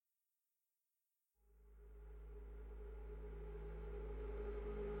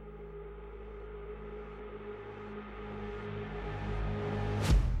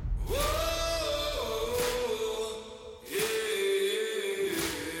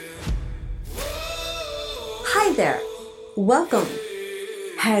Hi there. Welcome.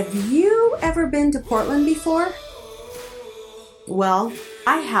 Have you ever been to Portland before? Well,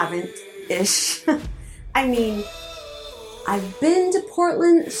 I haven't-ish. I mean, I've been to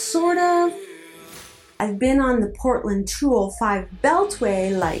Portland, sort of. I've been on the Portland 205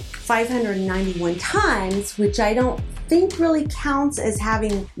 Beltway like 591 times, which I don't think really counts as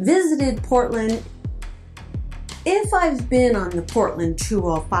having visited Portland. If I've been on the Portland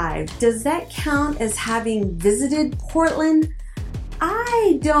 205, does that count as having visited Portland?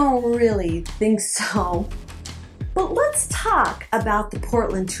 I don't really think so. But let's talk about the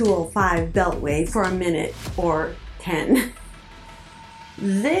Portland 205 Beltway for a minute or 10.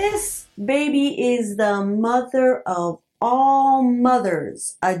 This baby is the mother of all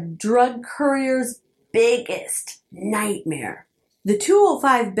mothers, a drug courier's biggest nightmare. The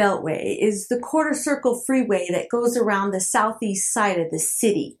 205 Beltway is the quarter circle freeway that goes around the southeast side of the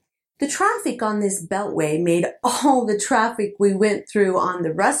city. The traffic on this beltway made all the traffic we went through on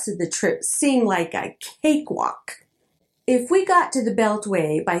the rest of the trip seem like a cakewalk. If we got to the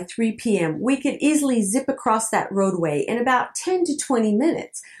beltway by 3 p.m., we could easily zip across that roadway in about 10 to 20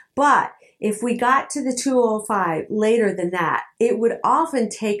 minutes. But if we got to the 205 later than that, it would often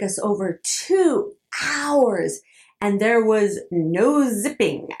take us over 2 hours. And there was no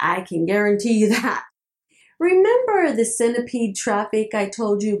zipping, I can guarantee you that. Remember the centipede traffic I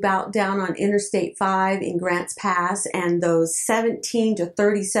told you about down on Interstate 5 in Grants Pass and those 17 to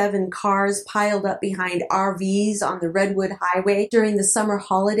 37 cars piled up behind RVs on the Redwood Highway during the summer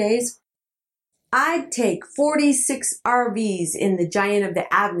holidays? I'd take 46 RVs in the Giant of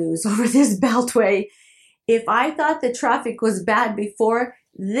the Avenues over this beltway. If I thought the traffic was bad before,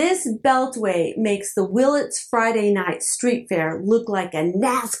 this beltway makes the Willits Friday night street fair look like a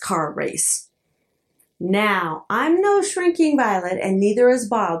NASCAR race. Now, I'm no shrinking violet and neither is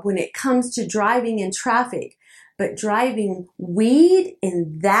Bob when it comes to driving in traffic, but driving weed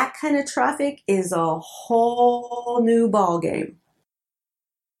in that kind of traffic is a whole new ballgame.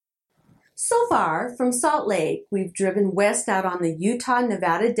 So far, from Salt Lake, we've driven west out on the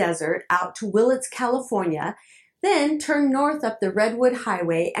Utah-Nevada desert out to Willits, California, then turned north up the Redwood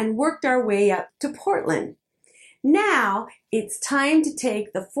Highway and worked our way up to Portland. Now, it's time to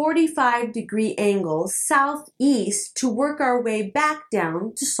take the 45-degree angle southeast to work our way back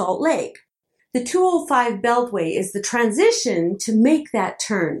down to Salt Lake. The 205 Beltway is the transition to make that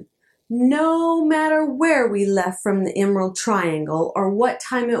turn. No matter where we left from the Emerald Triangle or what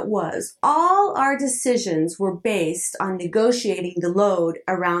time it was, all our decisions were based on negotiating the load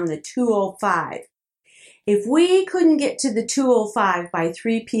around the 205. If we couldn't get to the 205 by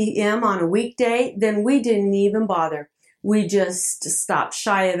 3 p.m. on a weekday, then we didn't even bother. We just stopped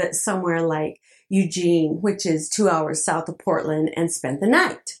shy of it somewhere like Eugene, which is 2 hours south of Portland, and spent the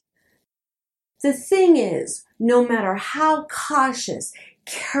night. The thing is, no matter how cautious,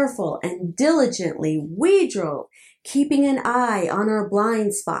 careful, and diligently we drove, keeping an eye on our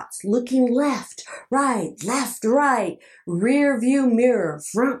blind spots, looking left, right, rear view mirror,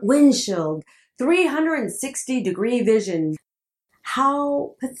 front windshield, 360-degree vision.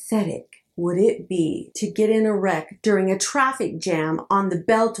 How pathetic would it be to get in a wreck during a traffic jam on the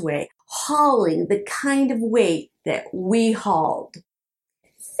Beltway, hauling the kind of weight that we hauled?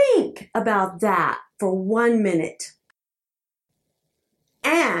 Think about that for 1 minute.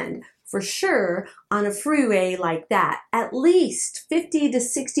 And for sure, on a freeway like that, at least 50 to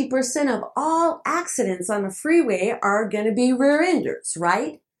 60% of all accidents on a freeway are going to be rear-enders,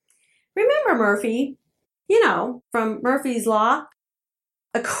 right? Remember Murphy, from Murphy's Law?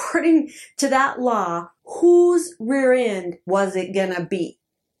 According to that law, whose rear end was it gonna be?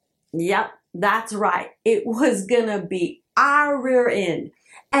 Yep, that's right. It was gonna be our rear end.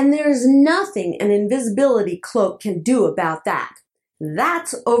 And there's nothing an invisibility cloak can do about that.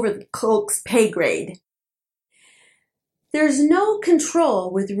 That's over the cloak's pay grade. There's no control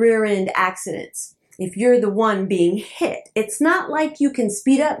with rear end accidents. If you're the one being hit, it's not like you can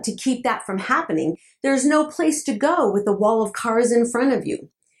speed up to keep that from happening. There's no place to go with a wall of cars in front of you.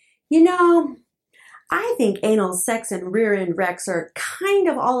 I think anal sex and rear-end wrecks are kind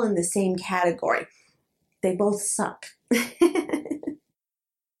of all in the same category. They both suck.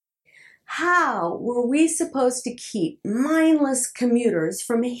 How were we supposed to keep mindless commuters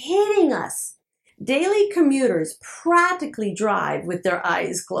from hitting us? Daily commuters practically drive with their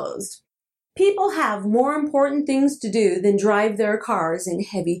eyes closed. People have more important things to do than drive their cars in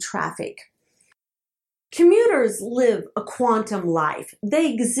heavy traffic. Commuters live a quantum life.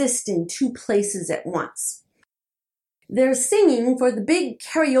 They exist in 2 places at once. They're singing for the big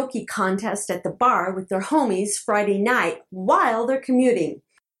karaoke contest at the bar with their homies Friday night while they're commuting.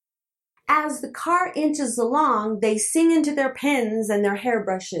 As the car inches along, they sing into their pens and their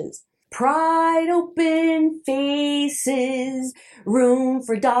hairbrushes. Pried open faces, room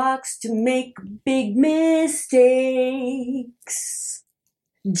for docs to make big mistakes.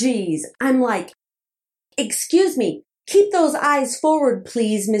 Geez, I'm like, excuse me, keep those eyes forward,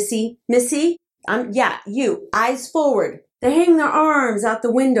 please, Missy. Missy? Yeah, you, eyes forward. They hang their arms out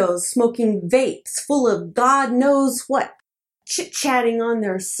the windows, smoking vapes full of God knows what, chit-chatting on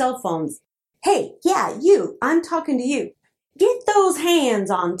their cell phones. Hey, yeah, you, I'm talking to you. Get those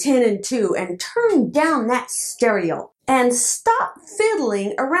hands on 10 and 2 and turn down that stereo and stop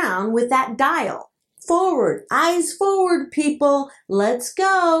fiddling around with that dial. Forward, eyes forward, people. Let's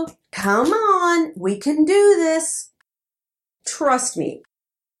go. Come on, we can do this. Trust me,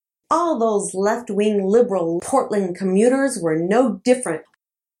 all those left-wing liberal Portland commuters were no different.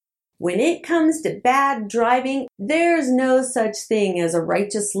 When it comes to bad driving, there's no such thing as a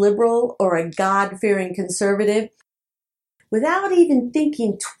righteous liberal or a God-fearing conservative. Without even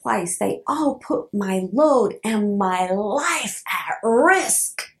thinking twice, they all put my load and my life at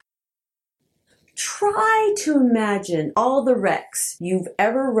risk. Try to imagine all the wrecks you've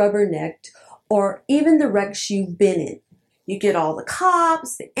ever rubbernecked or even the wrecks you've been in. You get all the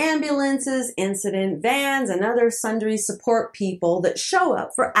cops, the ambulances, incident vans, and other sundry support people that show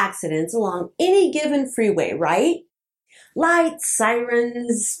up for accidents along any given freeway, right? Lights,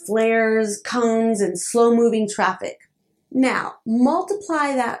 sirens, flares, cones, and slow-moving traffic. Now,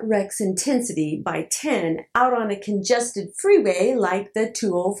 multiply that wreck's intensity by 10 out on a congested freeway like the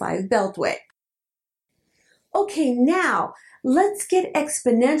 205 Beltway. Okay, now let's get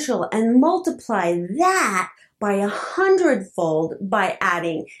exponential and multiply that by 100-fold by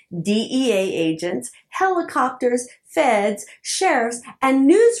adding DEA agents, helicopters, feds, sheriffs, and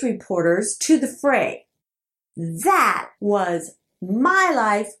news reporters to the fray. That was my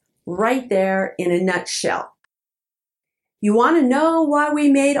life right there in a nutshell. You want to know why we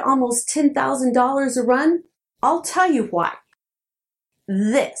made almost $10,000 a run? I'll tell you why.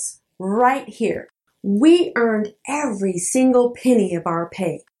 This right here. We earned every single penny of our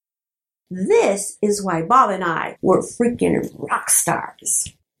pay. This is why Bob and I were freaking rock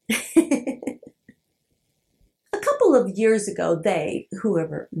stars. A couple of years ago, they,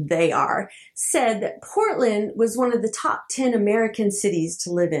 whoever they are, said that Portland was one of the top 10 American cities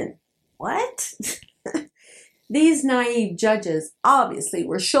to live in. What? These naive judges obviously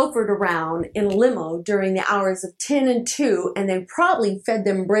were chauffeured around in a limo during the hours of 10 and 2, and they probably fed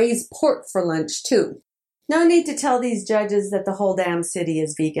them braised pork for lunch too. No need to tell these judges that the whole damn city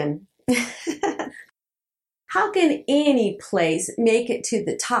is vegan. How can any place make it to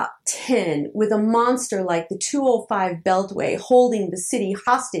the top 10 with a monster like the 205 Beltway holding the city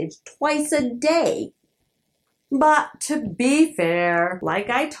hostage twice a day? But to be fair, like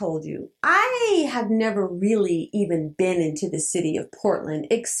I told you, I have never really even been into the city of Portland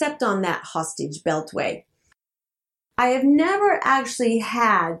except on that hostage beltway. I have never actually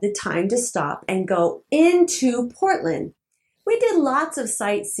had the time to stop and go into Portland. We did lots of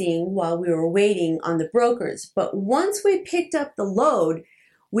sightseeing while we were waiting on the brokers, but once we picked up the load,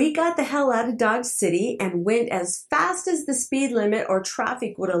 we got the hell out of Dodge City and went as fast as the speed limit or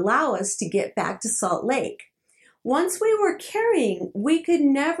traffic would allow us to get back to Salt Lake. Once we were carrying, we could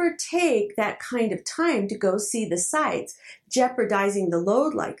never take that kind of time to go see the sights, jeopardizing the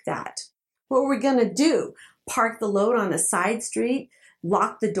load like that. What were we going to do? Park the load on a side street,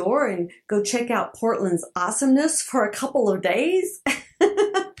 lock the door, and go check out Portland's awesomeness for a couple of days?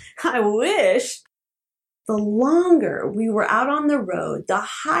 I wish. The longer we were out on the road, the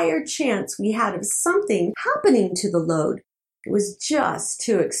higher chance we had of something happening to the load. It was just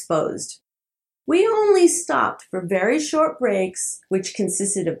too exposed. We only stopped for very short breaks, which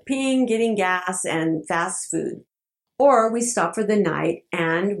consisted of peeing, getting gas, and fast food. Or we stopped for the night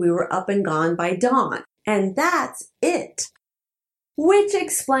and we were up and gone by dawn. And that's it. Which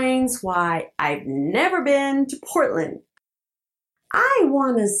explains why I've never been to Portland. I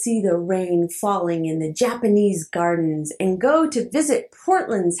want to see the rain falling in the Japanese gardens and go to visit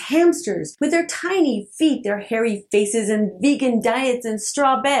Portland's hamsters with their tiny feet, their hairy faces, and vegan diets and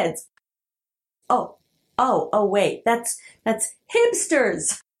straw beds. Wait, that's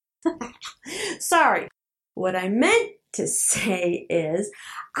hipsters. Sorry. What I meant to say is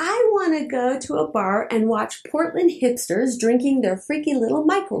I want to go to a bar and watch Portland hipsters drinking their freaky little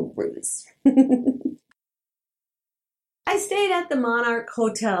microbrews. I stayed at the Monarch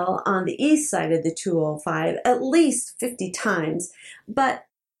Hotel on the east side of the 205 at least 50 times, but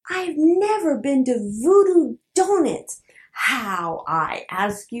I've never been to Voodoo Donuts. How, I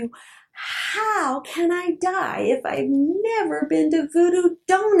ask you, how can I die if I've never been to Voodoo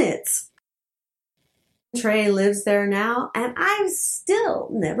Donuts? Trey lives there now, and I've still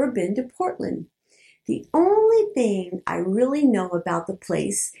never been to Portland. The only thing I really know about the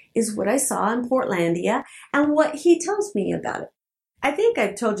place is what I saw in Portlandia and what he tells me about it. I think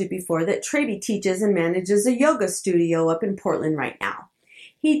I've told you before that Traby teaches and manages a yoga studio up in Portland right now.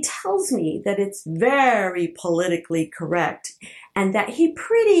 He tells me that it's very politically correct and that he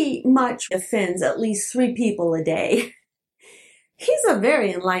pretty much offends at least 3 people a day. He's a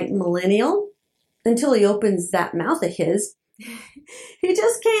very enlightened millennial until he opens that mouth of his. He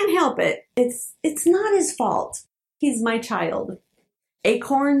just can't help it. It's not his fault. He's my child.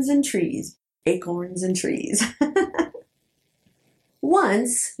 Acorns and trees. Acorns and trees.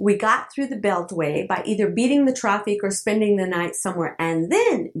 Once we got through the Beltway by either beating the traffic or spending the night somewhere and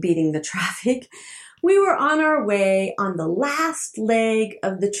then beating the traffic, we were on our way on the last leg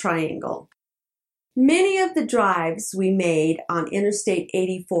of the triangle. Many of the drives we made on Interstate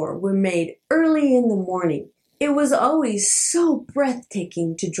 84 were made early in the morning. It was always so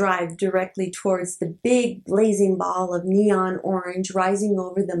breathtaking to drive directly towards the big blazing ball of neon orange rising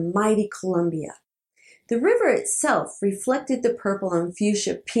over the mighty Columbia. The river itself reflected the purple and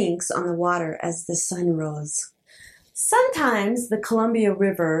fuchsia pinks on the water as the sun rose. Sometimes the Columbia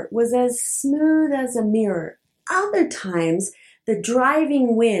River was as smooth as a mirror. Other times, the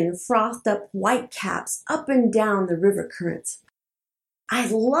driving wind frothed up white caps up and down the river currents. I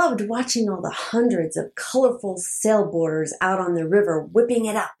loved watching all the hundreds of colorful sailboarders out on the river whipping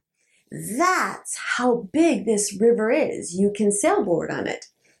it up. That's how big this river is. You can sailboard on it.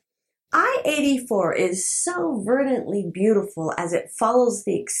 I-84 is so verdantly beautiful as it follows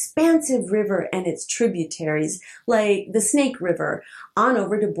the expansive river and its tributaries, like the Snake River, on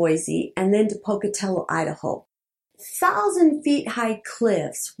over to Boise and then to Pocatello, Idaho. 1,000-feet-high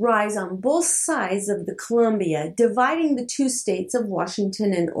cliffs rise on both sides of the Columbia, dividing the 2 states of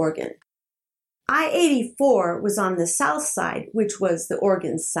Washington and Oregon. I-84 was on the south side, which was the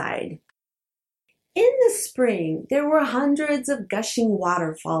Oregon side. In the spring, there were hundreds of gushing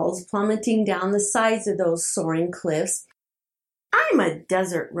waterfalls plummeting down the sides of those soaring cliffs. I'm a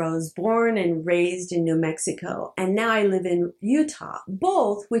desert rose, born and raised in New Mexico, and now I live in Utah,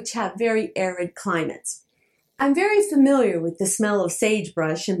 both which have very arid climates. I'm very familiar with the smell of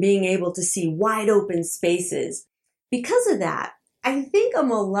sagebrush and being able to see wide open spaces. Because of that, I think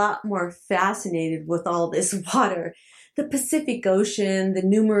I'm a lot more fascinated with all this water. The Pacific Ocean, the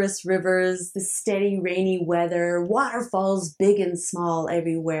numerous rivers, the steady rainy weather, waterfalls big and small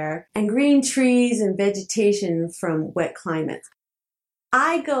everywhere, and green trees and vegetation from wet climates.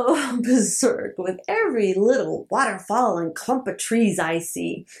 I go berserk with every little waterfall and clump of trees I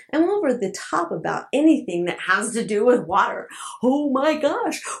see. I'm over the top about anything that has to do with water. Oh my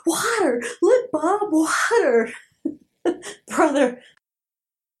gosh, water! Look, Bob, water! Brother,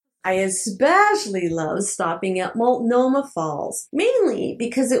 I especially love stopping at Multnomah Falls, mainly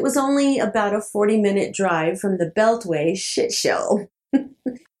because it was only about a 40-minute drive from the Beltway shit show.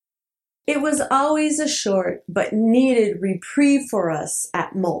 It was always a short but needed reprieve for us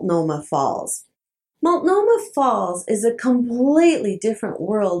at Multnomah Falls. Multnomah Falls is a completely different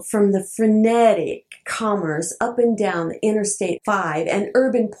world from the frenetic commerce up and down the Interstate 5 and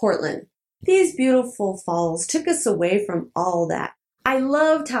urban Portland. These beautiful falls took us away from all that. I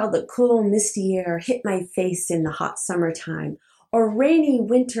loved how the cool, misty air hit my face in the hot summertime, or rainy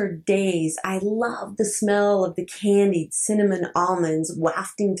winter days. I loved the smell of the candied cinnamon almonds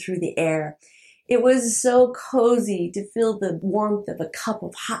wafting through the air. It was so cozy to feel the warmth of a cup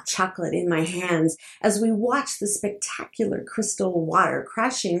of hot chocolate in my hands as we watched the spectacular crystal water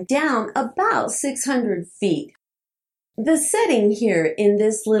crashing down about 600 feet. The setting here in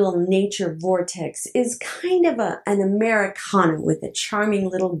this little nature vortex is kind of an Americana with a charming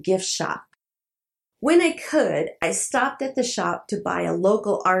little gift shop. When I could, I stopped at the shop to buy a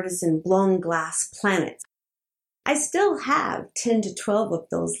local artisan blown glass planet. I still have 10 to 12 of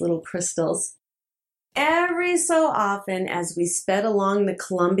those little crystals. Every so often, as we sped along the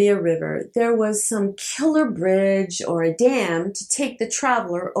Columbia River, there was some killer bridge or a dam to take the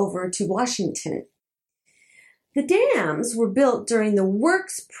traveler over to Washington. The dams were built during the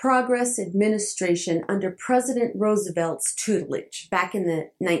Works Progress administration under President Roosevelt's tutelage back in the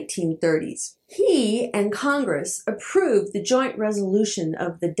 1930s. He and Congress approved the joint resolution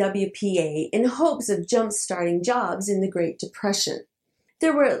of the WPA in hopes of jump-starting jobs in the Great Depression.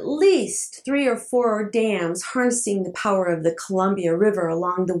 There were at least 3 or 4 dams harnessing the power of the Columbia River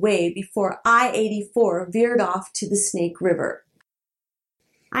along the way before I-84 veered off to the Snake River.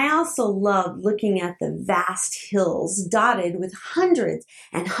 I also loved looking at the vast hills dotted with hundreds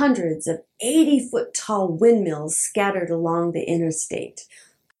and hundreds of 80-foot tall windmills scattered along the interstate.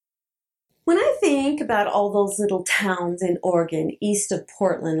 When I think about all those little towns in Oregon, east of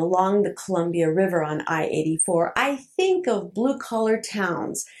Portland, along the Columbia River on I-84, I think of blue-collar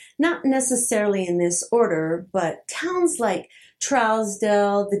towns, not necessarily in this order, but towns like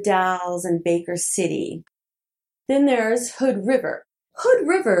Trousdale, The Dalles, and Baker City. Then there's Hood River. Hood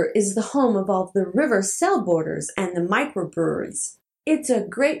River is the home of all the river sailboaters and the microbreweries. It's a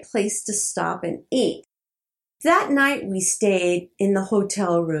great place to stop and eat. That night we stayed in the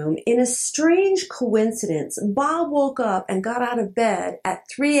hotel room. In a strange coincidence, Bob woke up and got out of bed at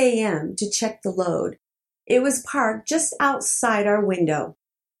 3 a.m. to check the load. It was parked just outside our window.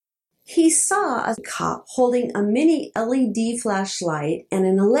 He saw a cop holding a mini LED flashlight and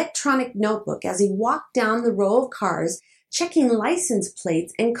an electronic notebook as he walked down the row of cars, checking license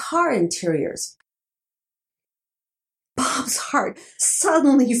plates and car interiors. Bob's heart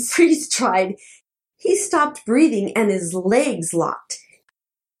suddenly freeze-dried. He stopped breathing and his legs locked.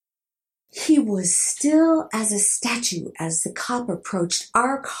 He was still as a statue as the cop approached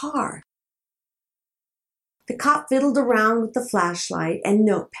our car. The cop fiddled around with the flashlight and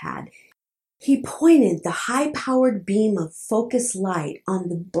notepad. He pointed the high-powered beam of focus light on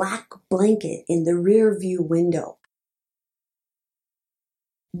the black blanket in the rear view window.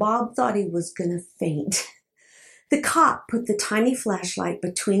 Bob thought he was going to faint. The cop put the tiny flashlight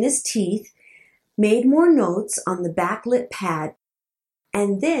between his teeth, made more notes on the backlit pad,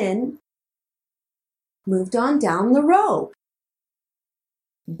 and then moved on down the row.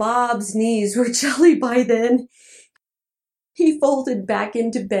 Bob's knees were jelly by then. He folded back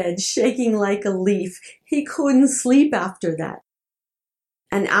into bed, shaking like a leaf. He couldn't sleep after that.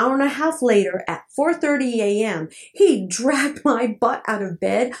 An hour and a half later, at 4:30 a.m., he dragged my butt out of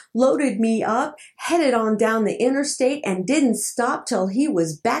bed, loaded me up, headed on down the interstate, and didn't stop till he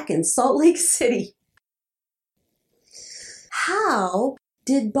was back in Salt Lake City. How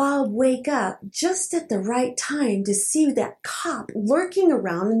did Bob wake up just at the right time to see that cop lurking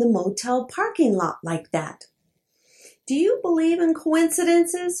around in the motel parking lot like that? Do you believe in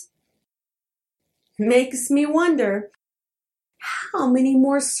coincidences? Makes me wonder, how many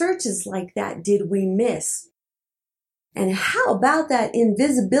more searches like that did we miss? And how about that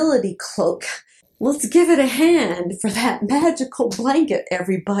invisibility cloak? Let's give it a hand for that magical blanket,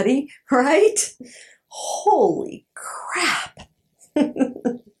 everybody, right? Holy crap!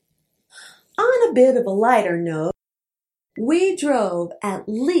 On a bit of a lighter note, we drove at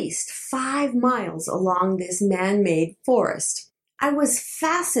least 5 miles along this man-made forest. I was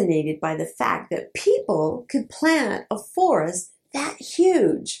fascinated by the fact that people could plant a forest that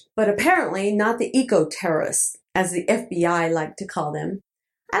huge, but apparently not the eco-terrorists, as the FBI like to call them.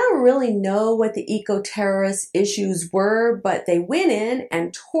 I don't really know what the eco-terrorist issues were, but they went in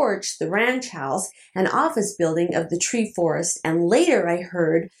and torched the ranch house and office building of the tree forest, and later I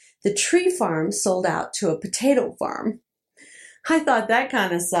heard the tree farm sold out to a potato farm. I thought that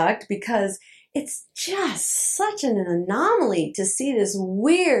kind of sucked because it's just such an anomaly to see this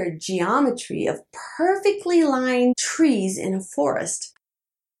weird geometry of perfectly lined trees in a forest.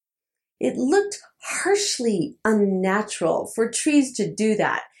 It looked harshly unnatural for trees to do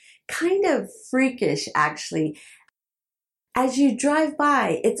that. Kind of freakish, actually. As you drive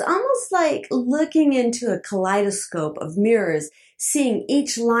by, it's almost like looking into a kaleidoscope of mirrors, seeing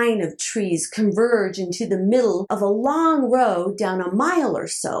each line of trees converge into the middle of a long row down a mile or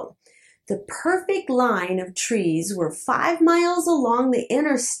so. The perfect line of trees were 5 miles along the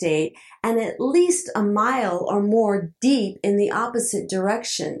interstate and at least a mile or more deep in the opposite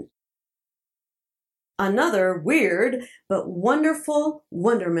direction. Another weird but wonderful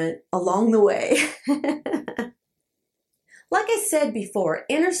wonderment along the way. Like I said before,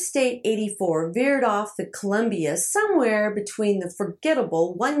 Interstate 84 veered off the Columbia somewhere between the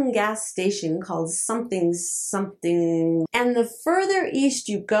forgettable one gas station called something something, and the further east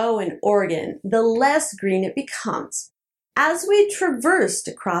you go in Oregon, the less green it becomes. As we traversed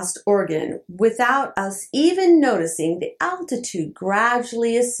across Oregon, without us even noticing, the altitude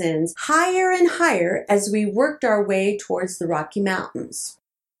gradually ascends higher and higher as we worked our way towards the Rocky Mountains.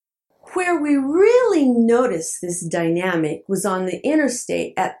 Where we really noticed this dynamic was on the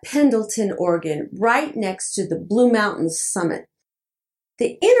interstate at Pendleton, Oregon, right next to the Blue Mountains summit.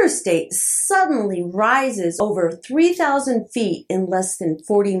 The interstate suddenly rises over 3,000 feet in less than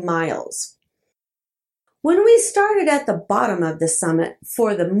 40 miles. When we started at the bottom of the summit,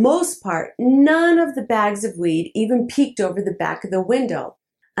 for the most part, none of the bags of weed even peeked over the back of the window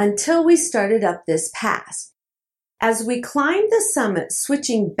until we started up this pass. As we climbed the summit,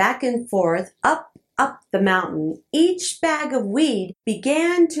 switching back and forth, up the mountain, each bag of weed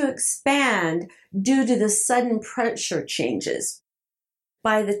began to expand due to the sudden pressure changes.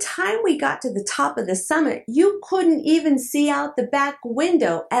 By the time we got to the top of the summit, you couldn't even see out the back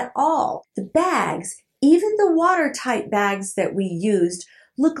window at all. The bags, even the watertight bags that we used,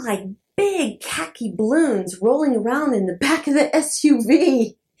 looked like big khaki balloons rolling around in the back of the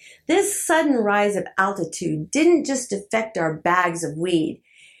SUV. This sudden rise of altitude didn't just affect our bags of weed.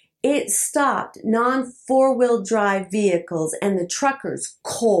 It stopped non-four-wheel drive vehicles and the truckers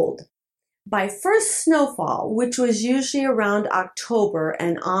cold. By first snowfall, which was usually around October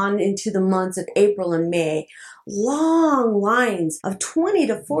and on into the months of April and May, long lines of 20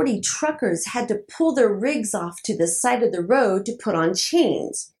 to 40 truckers had to pull their rigs off to the side of the road to put on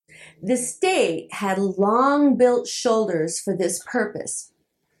chains. The state had long-built shoulders for this purpose.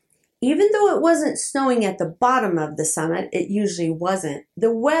 Even though it wasn't snowing at the bottom of the summit, it usually wasn't,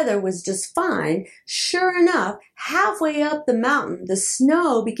 the weather was just fine. Sure enough, halfway up the mountain, the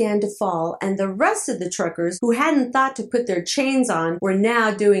snow began to fall, and the rest of the truckers who hadn't thought to put their chains on were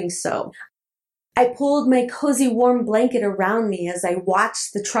now doing so. I pulled my cozy warm blanket around me as I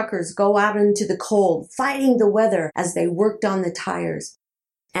watched the truckers go out into the cold, fighting the weather as they worked on the tires.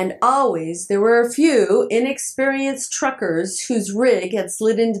 And always there were a few inexperienced truckers whose rig had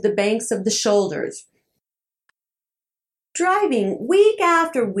slid into the banks of the shoulders. Driving week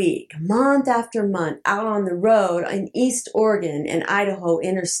after week, month after month out on the road in East Oregon and Idaho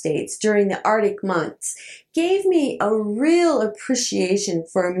interstates during the Arctic months gave me a real appreciation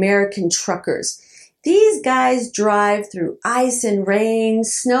for American truckers. These guys drive through ice and rain,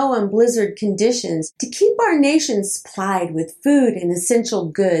 snow and blizzard conditions to keep our nation supplied with food and essential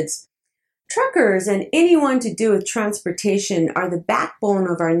goods. Truckers and anyone to do with transportation are the backbone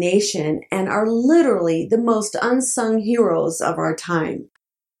of our nation and are literally the most unsung heroes of our time.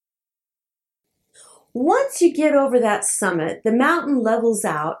 Once you get over that summit, the mountain levels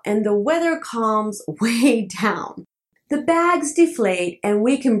out and the weather calms way down. The bags deflate and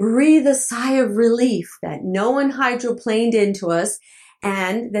we can breathe a sigh of relief that no one hydroplaned into us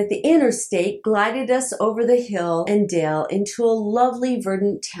and that the interstate glided us over the hill and dale into a lovely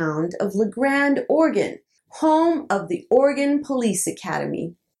verdant town of La Grande, Oregon, home of the Oregon Police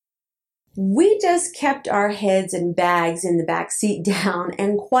Academy. We just kept our heads and bags in the back seat down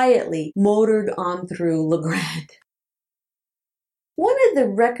and quietly motored on through La Grande. One of the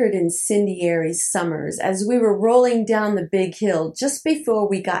record incendiary summers, as we were rolling down the big hill just before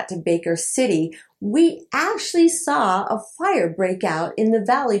we got to Baker City, we actually saw a fire break out in the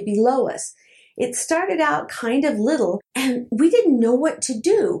valley below us. It started out kind of little, and we didn't know what to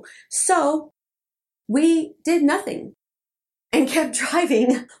do, so we did nothing and kept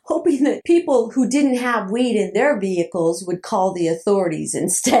driving, hoping that people who didn't have weed in their vehicles would call the authorities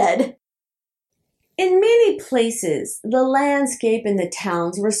instead. In many places, the landscape and the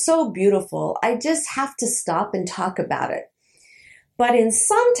towns were so beautiful, I just have to stop and talk about it. But in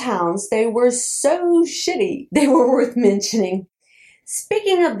some towns, they were so shitty, they were worth mentioning.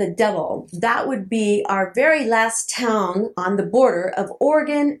 Speaking of the devil, that would be our very last town on the border of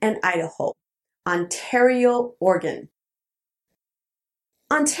Oregon and Idaho, Ontario, Oregon.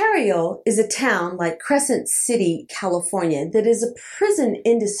 Ontario is a town like Crescent City, California, that is a prison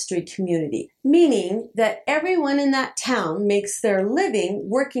industry community, meaning that everyone in that town makes their living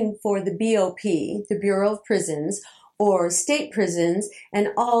working for the BOP, the Bureau of Prisons, or state prisons,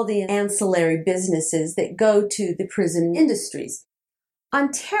 and all the ancillary businesses that go to the prison industries.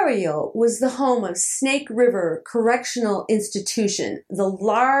 Ontario was the home of Snake River Correctional Institution, the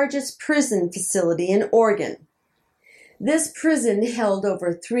largest prison facility in Oregon. This prison held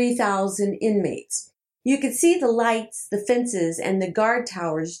over 3,000 inmates. You could see the lights, the fences, and the guard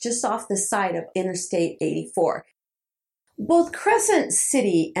towers just off the side of Interstate 84. Both Crescent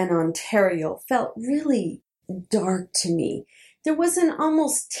City and Ontario felt really dark to me. There was an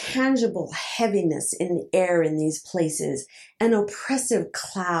almost tangible heaviness in the air in these places, an oppressive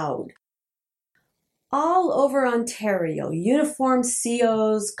cloud. All over Ontario, uniformed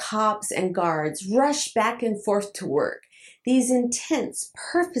COs, cops, and guards rushed back and forth to work. These intense,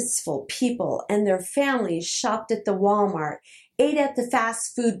 purposeful people and their families shopped at the Walmart, ate at the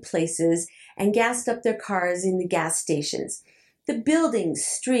fast food places, and gassed up their cars in the gas stations. The buildings,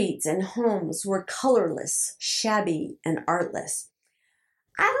 streets, and homes were colorless, shabby, and artless.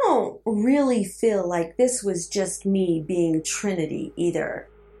 I don't really feel like this was just me being Trinity either.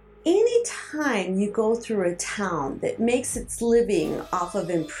 Anytime you go through a town that makes its living off of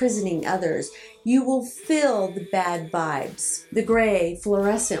imprisoning others, you will feel the bad vibes, the gray,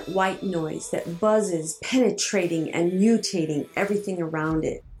 fluorescent white noise that buzzes, penetrating and mutating everything around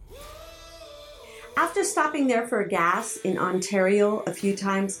it. After stopping there for gas in Ontario a few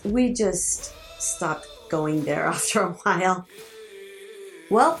times, we just stopped going there after a while.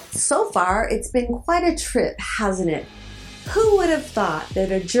 Well, so far it's been quite a trip, hasn't it? Who would have thought that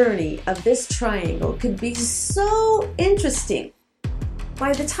a journey of this triangle could be so interesting?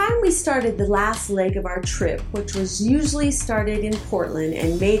 By the time we started the last leg of our trip, which was usually started in Portland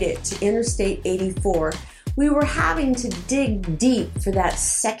and made it to Interstate 84, we were having to dig deep for that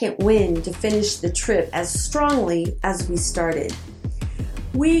second wind to finish the trip as strongly as we started.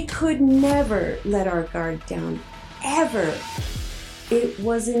 We could never let our guard down, ever. It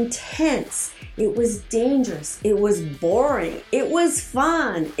was intense, it was dangerous, it was boring, it was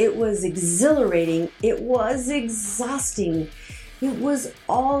fun, it was exhilarating, it was exhausting. It was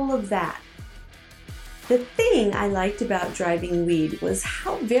all of that. The thing I liked about driving weed was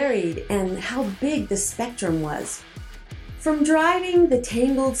how varied and how big the spectrum was. From driving the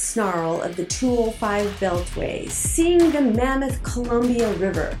tangled snarl of the 205 Beltway, seeing the mammoth Columbia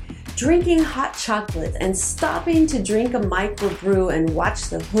River, drinking hot chocolate and stopping to drink a microbrew and watch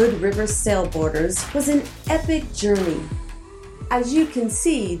the Hood River sailboarders was an epic journey. As you can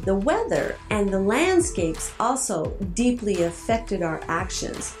see, the weather and the landscapes also deeply affected our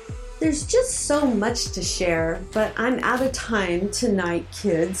actions. There's just so much to share, but I'm out of time tonight,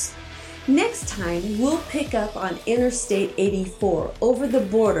 kids. Next time, we'll pick up on Interstate 84 over the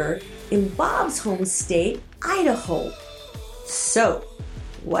border in Bob's home state, Idaho. So,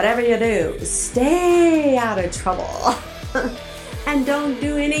 whatever you do, stay out of trouble. And don't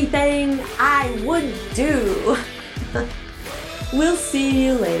do anything I would do. We'll see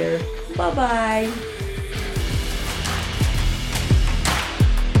you later. Bye-bye.